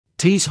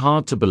'Tis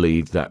hard to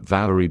believe that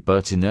Valerie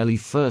Bertinelli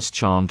first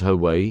charmed her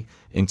way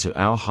into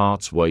our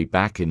hearts way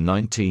back in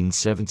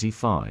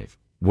 1975,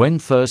 when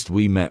first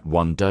we met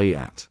one day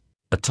at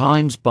a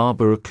Times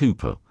Barbara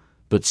Cooper,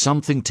 but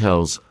something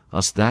tells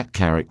us that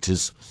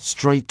character's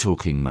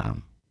straight-talking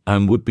man,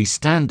 and would be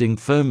standing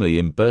firmly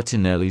in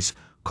Bertinelli's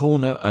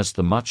corner as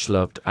the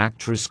much-loved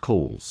actress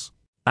calls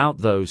out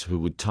those who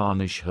would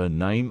tarnish her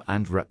name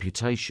and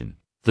reputation.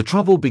 The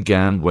trouble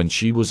began when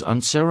she was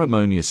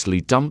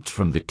unceremoniously dumped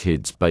from the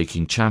Kids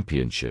Baking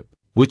Championship,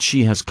 which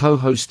she has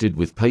co-hosted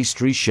with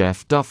pastry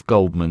chef Duff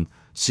Goldman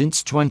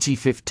since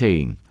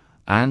 2015,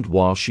 and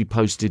while she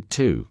posted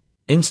to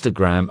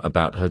Instagram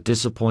about her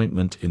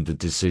disappointment in the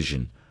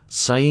decision,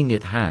 saying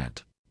it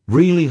had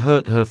really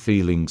hurt her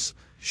feelings,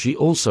 she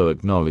also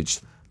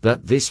acknowledged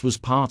that this was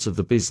part of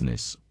the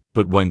business.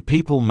 But when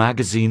People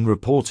magazine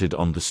reported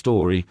on the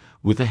story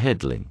with a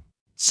headline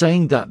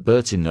saying that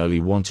Bertinelli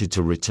wanted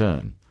to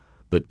return,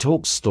 but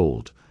talks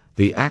stalled,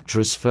 the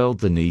actress felt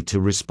the need to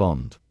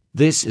respond.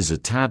 "This is a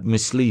tad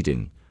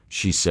misleading,"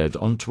 she said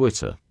on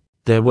Twitter.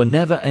 "There were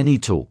never any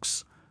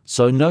talks,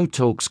 so no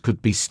talks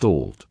could be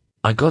stalled.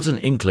 I got an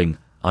inkling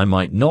I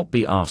might not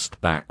be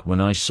asked back when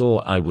I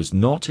saw I was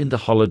not in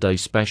the holiday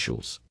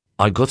specials.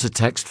 I got a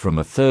text from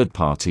a third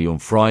party on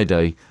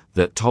Friday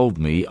that told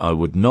me I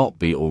would not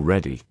be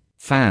already."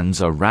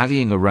 Fans are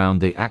rallying around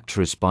the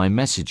actress by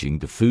messaging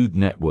the Food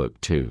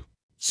Network to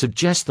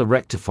suggest they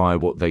rectify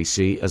what they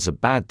see as a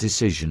bad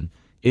decision.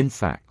 In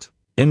fact,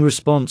 in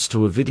response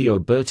to a video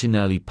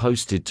Bertinelli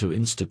posted to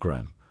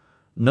Instagram,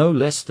 no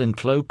less than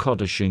Khloe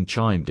Kardashian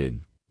chimed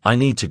in. "I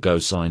need to go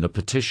sign a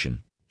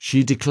petition,"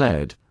 she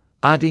declared,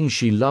 adding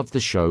she loved the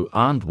show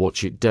and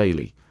watch it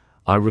daily.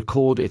 "I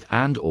record it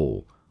and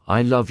all.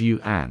 I love you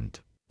and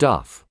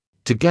Duff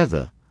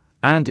together,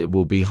 and it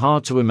will be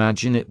hard to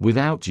imagine it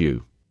without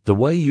you. The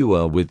way you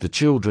are with the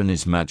children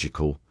is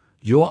magical.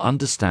 Your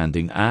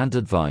understanding and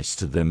advice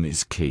to them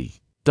is key.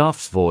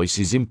 Duff's voice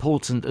is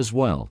important as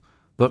well,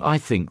 but I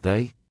think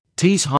they tease